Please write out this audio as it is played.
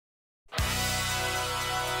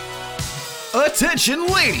Attention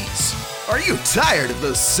ladies! Are you tired of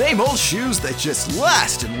those same old shoes that just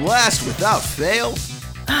last and last without fail?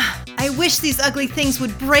 I wish these ugly things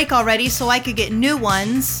would break already so I could get new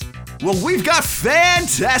ones. Well, we've got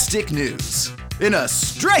fantastic news. In a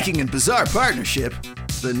striking and bizarre partnership,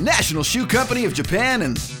 the National Shoe Company of Japan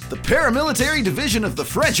and the paramilitary division of the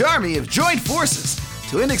French Army have joined forces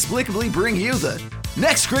to inexplicably bring you the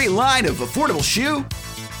next great line of affordable shoe,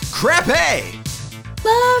 Crapé.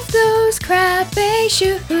 Love those Crapé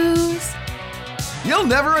shoes. You'll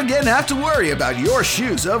never again have to worry about your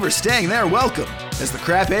shoes overstaying their welcome, as the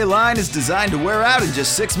Crapé line is designed to wear out in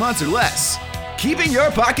just 6 months or less, keeping your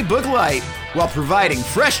pocketbook light while providing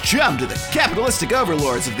fresh chum to the capitalistic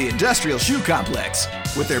overlords of the industrial shoe complex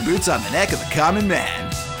with their boots on the neck of the common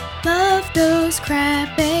man. Love those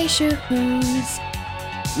Crapé shoes.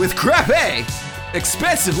 With Crapé,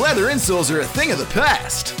 expensive leather insoles are a thing of the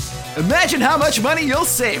past. Imagine how much money you'll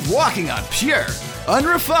save walking on pure,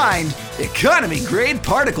 unrefined, economy-grade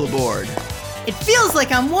particle board. It feels like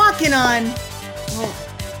I'm walking on... well,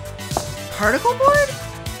 particle board?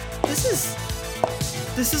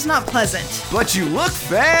 This is not pleasant. But you look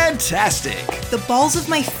fantastic. The balls of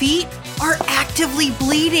my feet are actively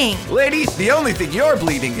bleeding. Lady, the only thing you're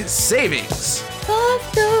bleeding is savings. Love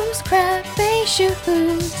those Crapé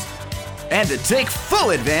shoes. And to take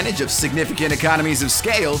full advantage of significant economies of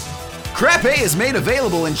scale, Crapé is made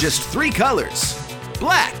available in just 3 colors.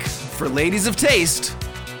 Black, for ladies of taste,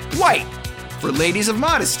 white, for ladies of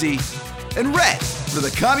modesty, and red, for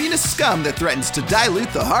the communist scum that threatens to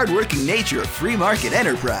dilute the hardworking nature of free market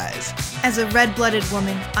enterprise. As a red-blooded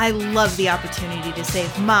woman, I love the opportunity to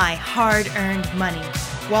save my hard-earned money,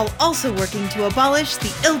 while also working to abolish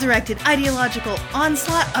the ill-directed ideological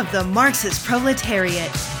onslaught of the Marxist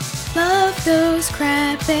proletariat. Love those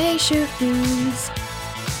Crapé shoes.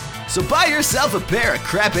 So buy yourself a pair of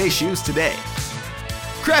Crapé shoes today.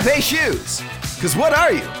 Crapé shoes! 'Cause what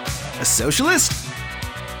are you? A socialist?